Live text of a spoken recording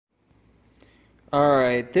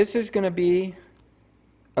Alright, this is going to be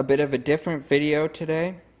a bit of a different video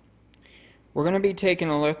today. We're going to be taking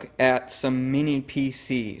a look at some mini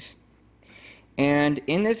PCs. And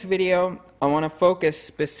in this video, I want to focus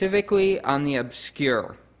specifically on the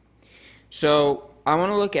obscure. So, I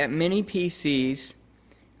want to look at mini PCs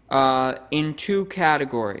in two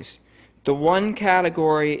categories. The one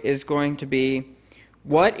category is going to be,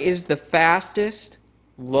 what is the fastest,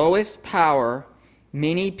 lowest power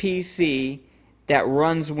mini PC that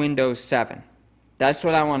runs Windows 7? That's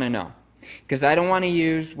what I want to know. Because I don't want to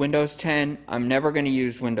use Windows 10. I'm never going to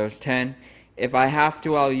use Windows 10. If I have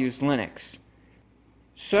to, I'll use Linux.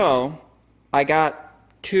 So, I got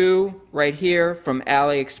two right here from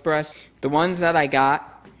AliExpress. The ones that I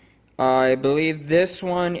got, I believe this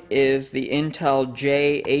one is the Intel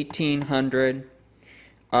J1800.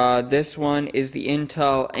 This one is the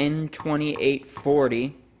Intel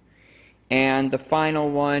N2840. And the final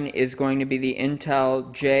one is going to be the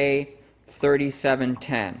Intel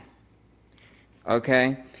J3710.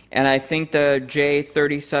 Okay? And I think the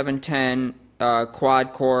J3710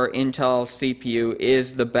 quad-core Intel CPU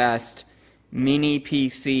is the best mini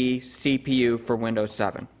PC CPU for Windows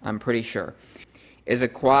 7. I'm pretty sure. It's a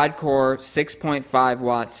quad-core 6.5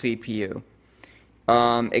 watt CPU.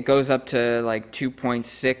 It goes up to like 2.6,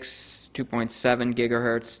 2.7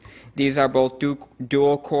 gigahertz. These are both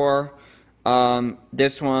dual-core.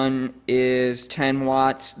 This one is 10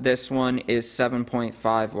 watts. This one is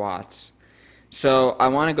 7.5 watts. So I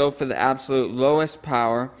want to go for the absolute lowest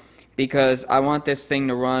power because I want this thing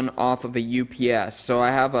to run off of a UPS. So I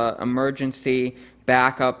have an emergency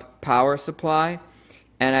backup power supply,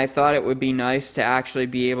 and I thought it would be nice to actually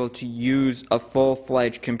be able to use a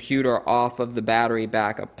full-fledged computer off of the battery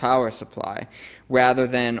backup power supply rather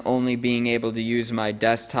than only being able to use my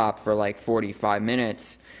desktop for like 45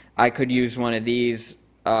 minutes. I could use one of these,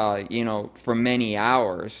 for many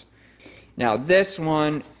hours. Now this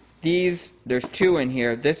one, there's two in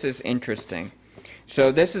here. This is interesting.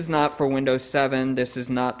 So this is not for Windows 7. This is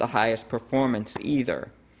not the highest performance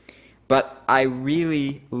either. But I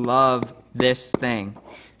really love this thing.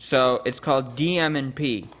 So it's called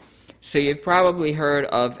DM&P. So you've probably heard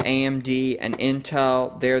of AMD and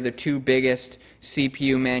Intel. They're the two biggest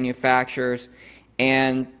CPU manufacturers,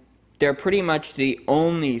 and they're pretty much the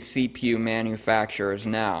only CPU manufacturers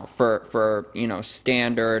now for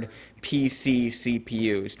standard PC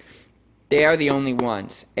CPUs. They are the only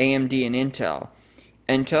ones, AMD and Intel,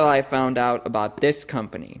 until I found out about this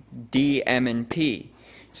company, DM&P.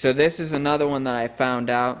 So this is another one that I found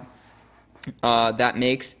out that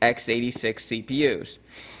makes x86 CPUs.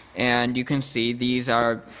 And you can see these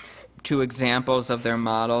are two examples of their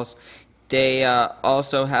models. They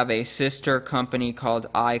also have a sister company called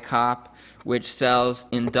ICOP, which sells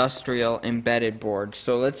industrial embedded boards.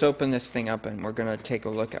 So let's open this thing up and we're going to take a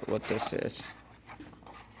look at what this is.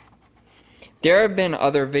 There have been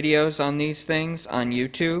other videos on these things on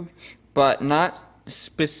YouTube, but not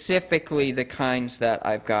specifically the kinds that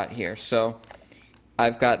I've got here. So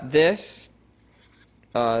I've got this.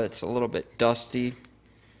 It's a little bit dusty.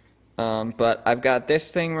 But I've got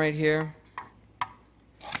this thing right here.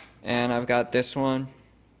 And I've got this one.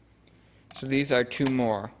 So these are two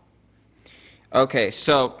more. Okay,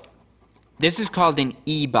 so this is called an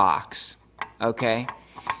E-box. Okay?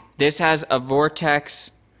 This has a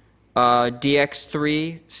Vortex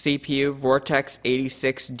DX3 CPU, Vortex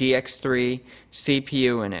 86 DX3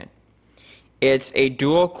 CPU in it. It's a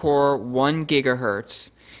dual-core 1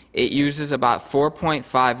 gigahertz. It uses about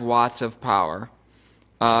 4.5 watts of power.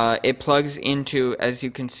 It plugs into, as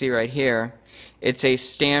you can see right here, it's a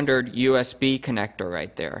standard USB connector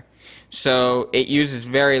right there. So it uses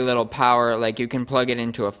very little power, like you can plug it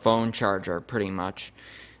into a phone charger pretty much.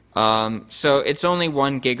 So it's only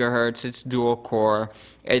 1 gigahertz, it's dual core.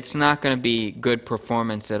 It's not going to be good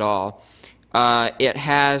performance at all. It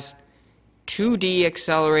has 2D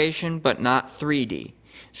acceleration but not 3D.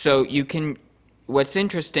 So you can, what's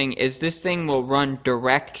interesting is this thing will run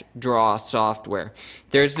direct draw software.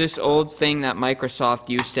 There's this old thing that Microsoft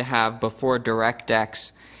used to have before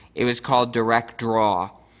DirectX. It was called Direct Draw.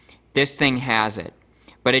 This thing has it.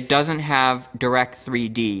 But it doesn't have Direct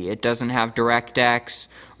 3D. It doesn't have DirectX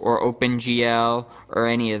or OpenGL or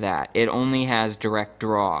any of that. It only has Direct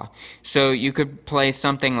Draw. So you could play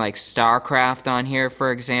something like StarCraft on here,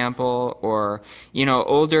 for example, or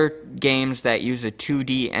older games that use a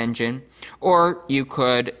 2D engine. Or you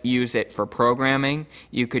could use it for programming.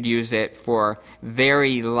 You could use it for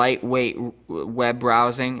very lightweight web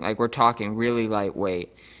browsing, like we're talking really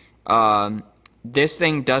lightweight. This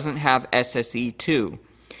thing doesn't have SSE2.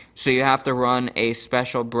 So you have to run a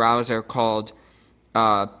special browser called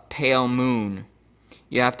Pale Moon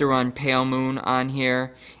You have to run Pale Moon on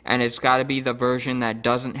here, and it's got to be the version that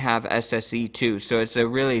doesn't have SSE2. So it's a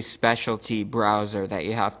really specialty browser that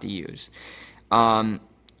you have to use.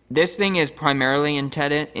 This thing is primarily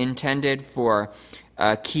intended for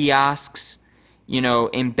kiosks,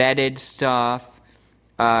 embedded stuff.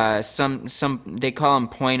 Some they call them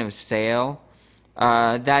point of sale.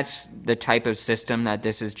 That's the type of system that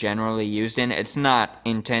this is generally used in. It's not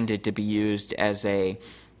intended to be used as a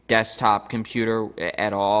desktop computer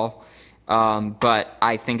at all, but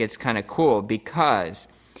I think it's kind of cool because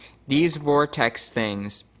these Vortex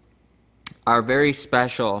things are very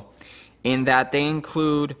special in that they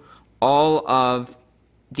include all of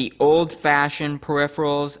the old-fashioned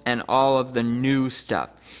peripherals and all of the new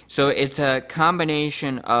stuff. So it's a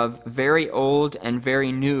combination of very old and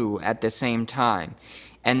very new at the same time.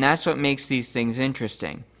 And that's what makes these things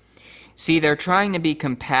interesting. See, they're trying to be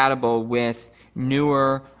compatible with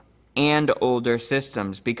newer and older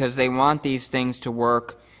systems because they want these things to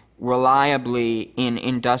work reliably in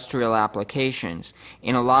industrial applications.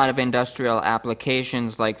 In a lot of industrial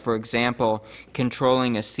applications, like for example,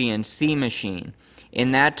 controlling a CNC machine.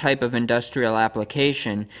 In that type of industrial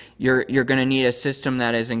application, you're going to need a system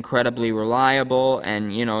that is incredibly reliable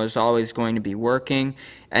and is always going to be working,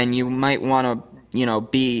 and you might want to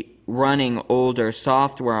be running older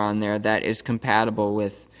software on there that is compatible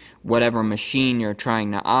with whatever machine you're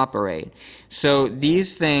trying to operate. So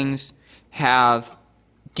these things have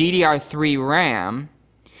DDR3 RAM,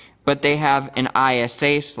 but they have an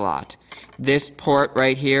ISA slot. This port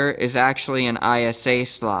right here is actually an ISA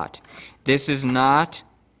slot. This is not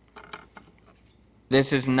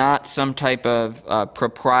some type of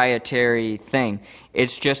proprietary thing.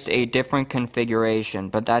 It's just a different configuration,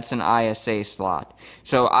 but that's an ISA slot.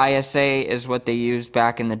 So ISA is what they used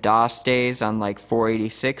back in the DOS days on like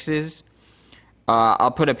 486s.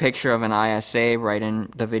 I'll put a picture of an ISA right in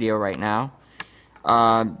the video right now.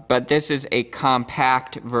 But this is a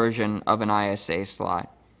compact version of an ISA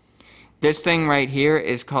slot. This thing right here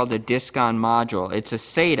is called a disk-on module. It's a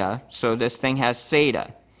SATA, so this thing has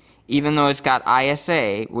SATA. Even though it's got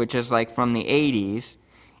ISA, which is like from the 80s,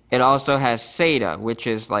 it also has SATA, which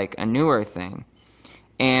is like a newer thing.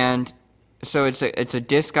 And so it's a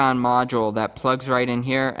disk-on module that plugs right in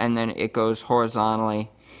here, and then it goes horizontally.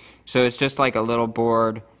 So it's just like a little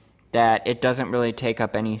board that it doesn't really take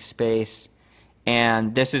up any space.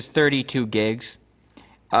 And this is 32 gigs.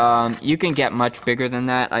 You can get much bigger than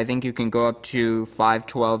that. I think you can go up to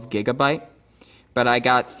 512 gigabyte. But I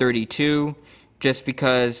got 32 just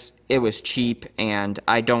because it was cheap, and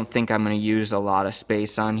I don't think I'm going to use a lot of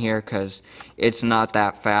space on here because it's not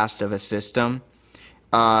that fast of a system.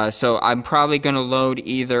 So I'm probably going to load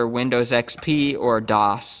either Windows XP or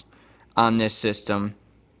DOS on this system.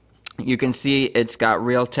 You can see it's got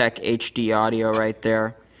Realtek HD audio right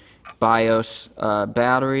there. BIOS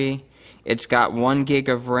battery. It's got 1 gig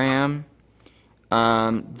of RAM.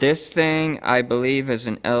 This thing, I believe, is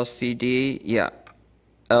an LCD. Yeah,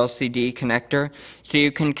 LCD connector. So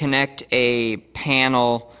you can connect a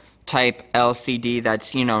panel type LCD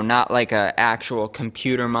that's, not like an actual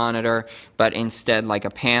computer monitor, but instead like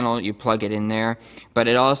a panel. You plug it in there. But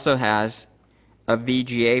it also has a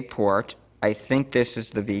VGA port. I think this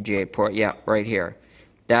is the VGA port. Yeah, right here.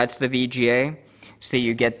 That's the VGA. So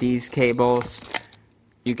you get these cables,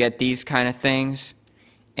 you get these kind of things,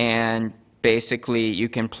 and basically you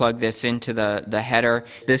can plug this into the header.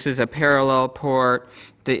 This is a parallel port.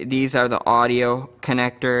 These are the audio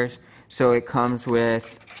connectors. So it comes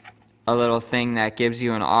with a little thing that gives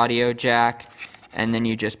you an audio jack, and then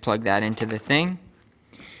you just plug that into the thing.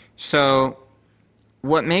 So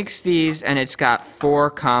what makes these, and it's got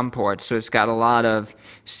 4 COM ports, so it's got a lot of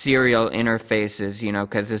serial interfaces,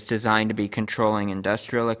 because it's designed to be controlling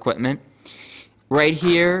industrial equipment. Right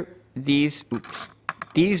here, these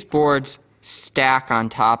boards stack on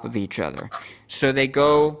top of each other. So they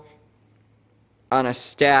go on a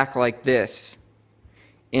stack like this,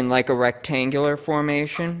 in like a rectangular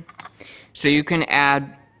formation. So you can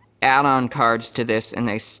add add-on cards to this, and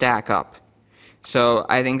they stack up. So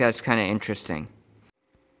I think that's kind of interesting.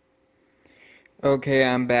 Okay,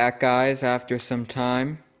 I'm back, guys, after some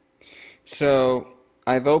time. So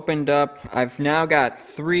I've now got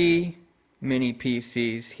 3 mini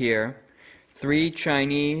PCs here. 3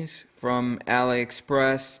 Chinese from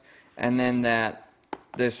AliExpress, and then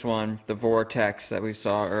this one, the Vortex that we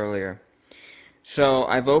saw earlier. So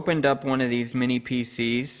I've opened up one of these mini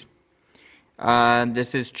PCs.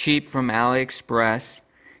 This is cheap from AliExpress.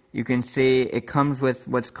 You can see it comes with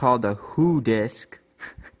what's called a Who disk.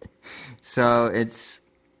 So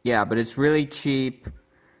but it's really cheap.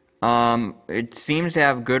 It seems to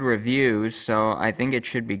have good reviews, so I think it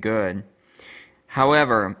should be good.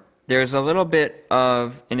 However, there's a little bit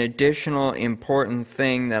of an additional important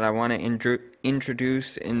thing that I want to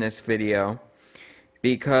introduce in this video,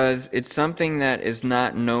 because it's something that is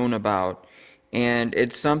not known about, and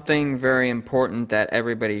it's something very important that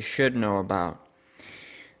everybody should know about.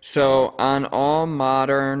 So on all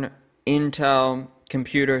modern Intel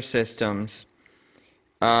computer systems,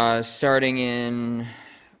 starting in,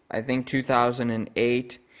 I think,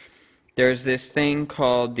 2008, there's this thing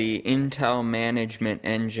called the Intel Management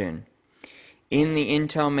Engine. In the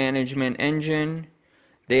Intel Management Engine,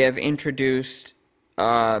 they have introduced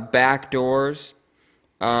backdoors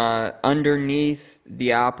underneath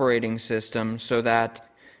the operating system, so that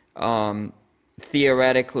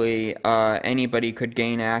theoretically anybody could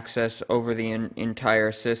gain access over the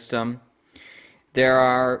entire system. There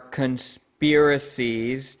are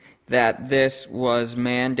conspiracies that this was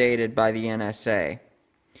mandated by the NSA.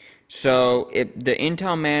 So the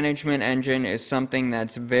Intel Management Engine is something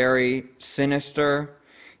that's very sinister,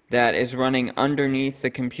 that is running underneath the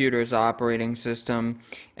computer's operating system,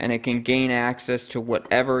 and it can gain access to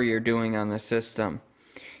whatever you're doing on the system.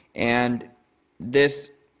 And this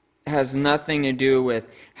has nothing to do with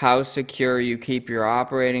how secure you keep your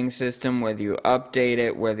operating system, whether you update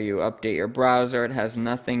it, whether you update your browser. It has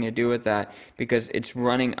nothing to do with that, because it's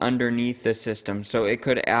running underneath the system, so it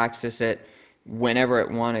could access it whenever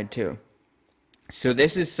it wanted to. So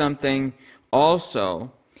this is something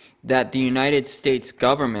also that the United States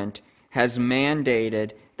government has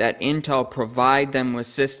mandated that Intel provide them with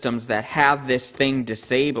systems that have this thing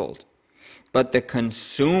disabled. But the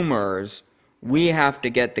consumers, we have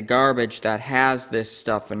to get the garbage that has this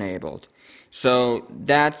stuff enabled. So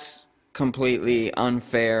that's completely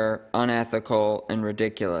unfair, unethical, and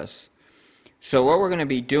ridiculous. So what we're going to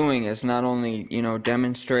be doing is not only,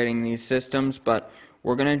 demonstrating these systems, but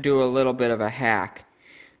we're going to do a little bit of a hack.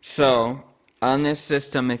 So on this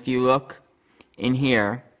system, if you look in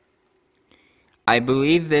here, I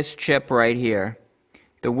believe this chip right here,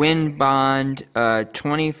 the WinBond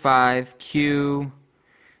 25Q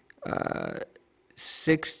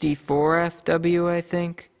 64FW, I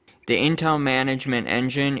think. The Intel Management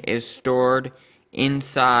Engine is stored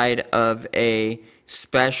inside of a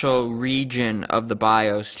special region of the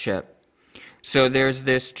BIOS chip. So there's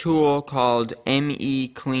this tool called ME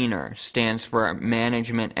Cleaner, stands for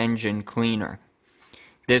Management Engine Cleaner.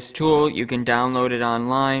 This tool, you can download it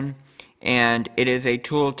online, and it is a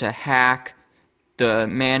tool to hack the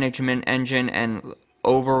management engine and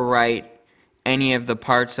overwrite any of the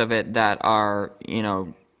parts of it that are,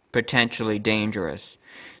 potentially dangerous.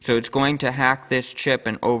 So it's going to hack this chip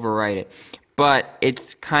and overwrite it. But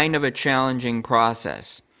it's kind of a challenging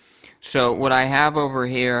process. So what I have over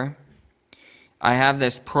here, I have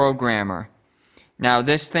this programmer. Now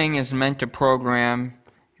this thing is meant to program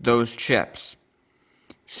those chips.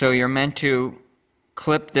 So you're meant to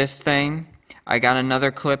clip this thing. I got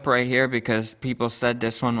another clip right here because people said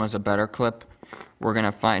this one was a better clip. We're going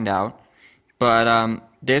to find out. But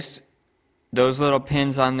those little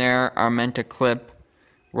pins on there are meant to clip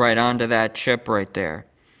right onto that chip right there.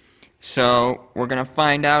 So we're going to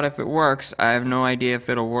find out if it works. I have no idea if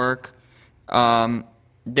it'll work.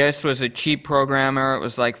 This was a cheap programmer. It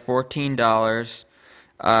was like $14.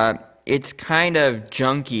 It's kind of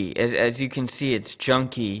junky. As you can see, it's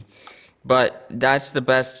junky. But that's the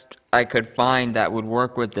best I could find that would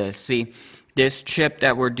work with this. See, this chip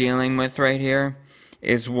that we're dealing with right here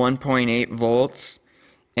is 1.8 volts.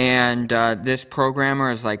 And this programmer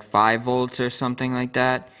is like 5 volts or something like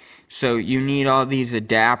that. So you need all these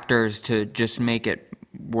adapters to just make it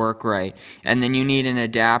work right. And then you need an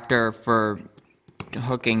adapter for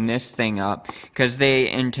hooking this thing up, because they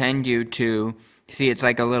intend you to see, it's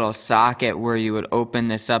like a little socket where you would open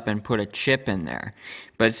this up and put a chip in there.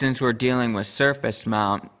 But since we're dealing with surface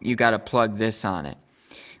mount, you got to plug this on it.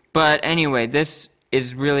 But anyway, this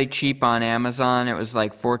is really cheap on Amazon. It was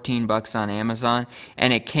like 14 bucks on Amazon,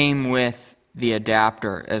 and it came with the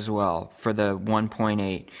adapter as well for the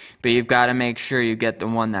 1.8. But you've got to make sure you get the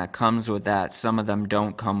one that comes with that. Some of them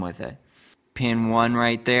don't come with it. Pin 1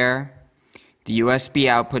 right there. The USB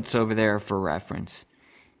output's over there for reference.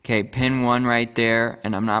 Okay, pin 1 right there,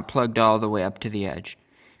 and I'm not plugged all the way up to the edge.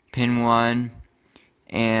 Pin 1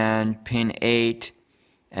 and pin 8,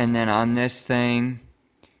 and then on this thing,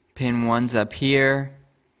 pin 1's up here,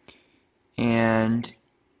 and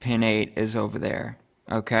pin 8 is over there.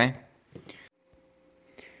 Okay?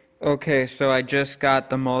 Okay, so I just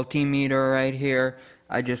got the multimeter right here.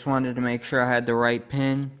 I just wanted to make sure I had the right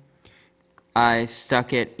pin. I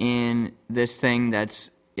stuck it in this thing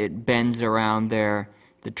it bends around there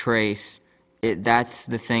the trace, that's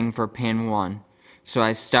the thing for pin 1. So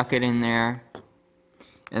I stuck it in there,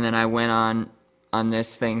 and then I went on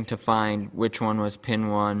this thing to find which one was pin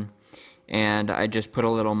 1, and I just put a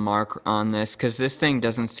little mark on this, because this thing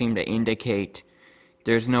doesn't seem to indicate,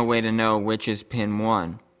 there's no way to know which is pin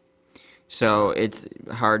 1. So it's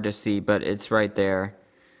hard to see, but it's right there.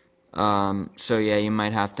 So yeah, you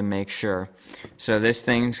might have to make sure. So this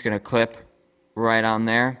thing's going to clip right on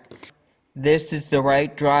there. This is the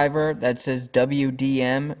right driver that says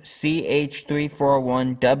WDM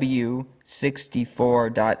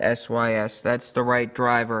CH341W64.SYS. That's the right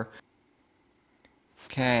driver.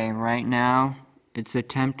 Okay, right now it's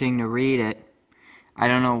attempting to read it. I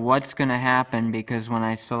don't know what's going to happen because when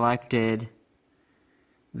I selected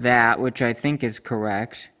that, which I think is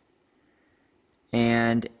correct,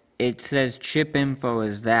 and it says chip info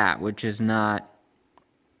is that, which is not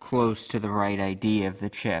close to the right ID of the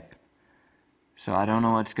chip. So I don't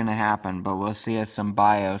know what's going to happen, but we'll see if some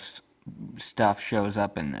BIOS stuff shows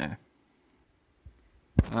up in there.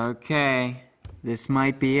 Okay, this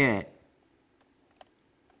might be it.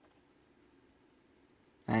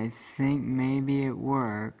 I think maybe it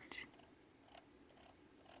worked.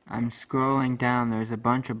 I'm scrolling down, there's a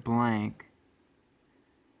bunch of blank.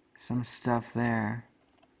 Some stuff there.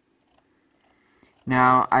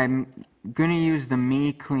 Now, I'm going to use the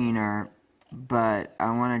Me Cleaner, but I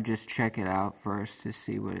want to just check it out first to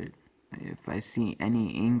see if I see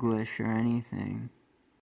any English or anything.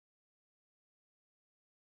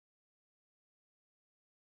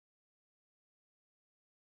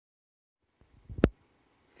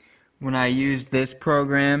 When I use this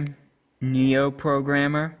program, Neo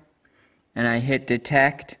Programmer, and I hit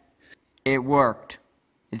detect, it worked.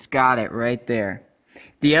 It's got it right there.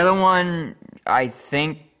 The other one I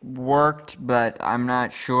think worked, but I'm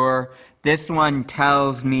not sure. This one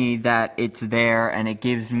tells me that it's there and it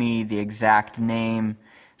gives me the exact name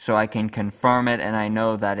so I can confirm it and I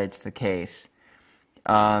know that it's the case.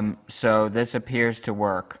 So this appears to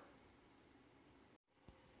work.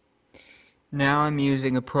 Now I'm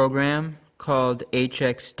using a program called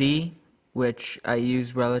HXD, which I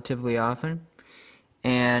use relatively often,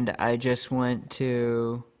 and I just went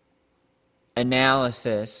to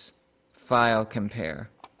Analysis, File Compare,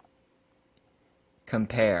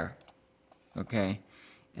 okay,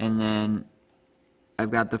 and then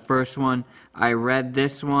I've got the first one. I read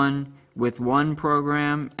this one with one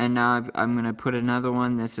program, and now I'm going to put another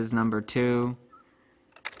one. This is number 2.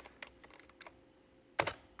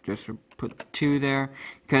 Just put 2 there,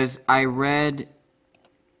 because I've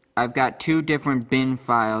got 2 different bin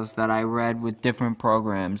files that I read with different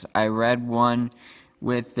programs. I read one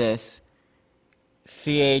with this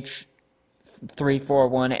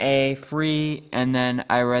CH341A free, and then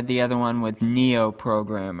I read the other one with Neo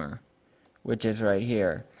Programmer, which is right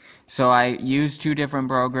here. So I used 2 different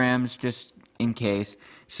programs just in case.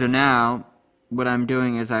 So now what I'm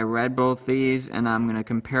doing is I read both these, and I'm going to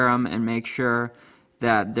compare them and make sure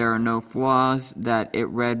that there are no flaws, that it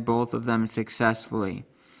read both of them successfully.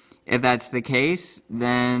 If that's the case,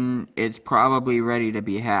 then it's probably ready to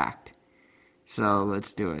be hacked. So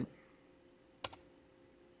let's do it.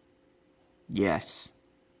 Yes.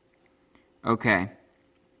 Okay.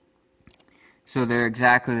 So they're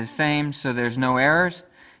exactly the same, so there's no errors.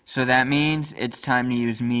 So that means it's time to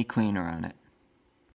use Me Cleaner on it.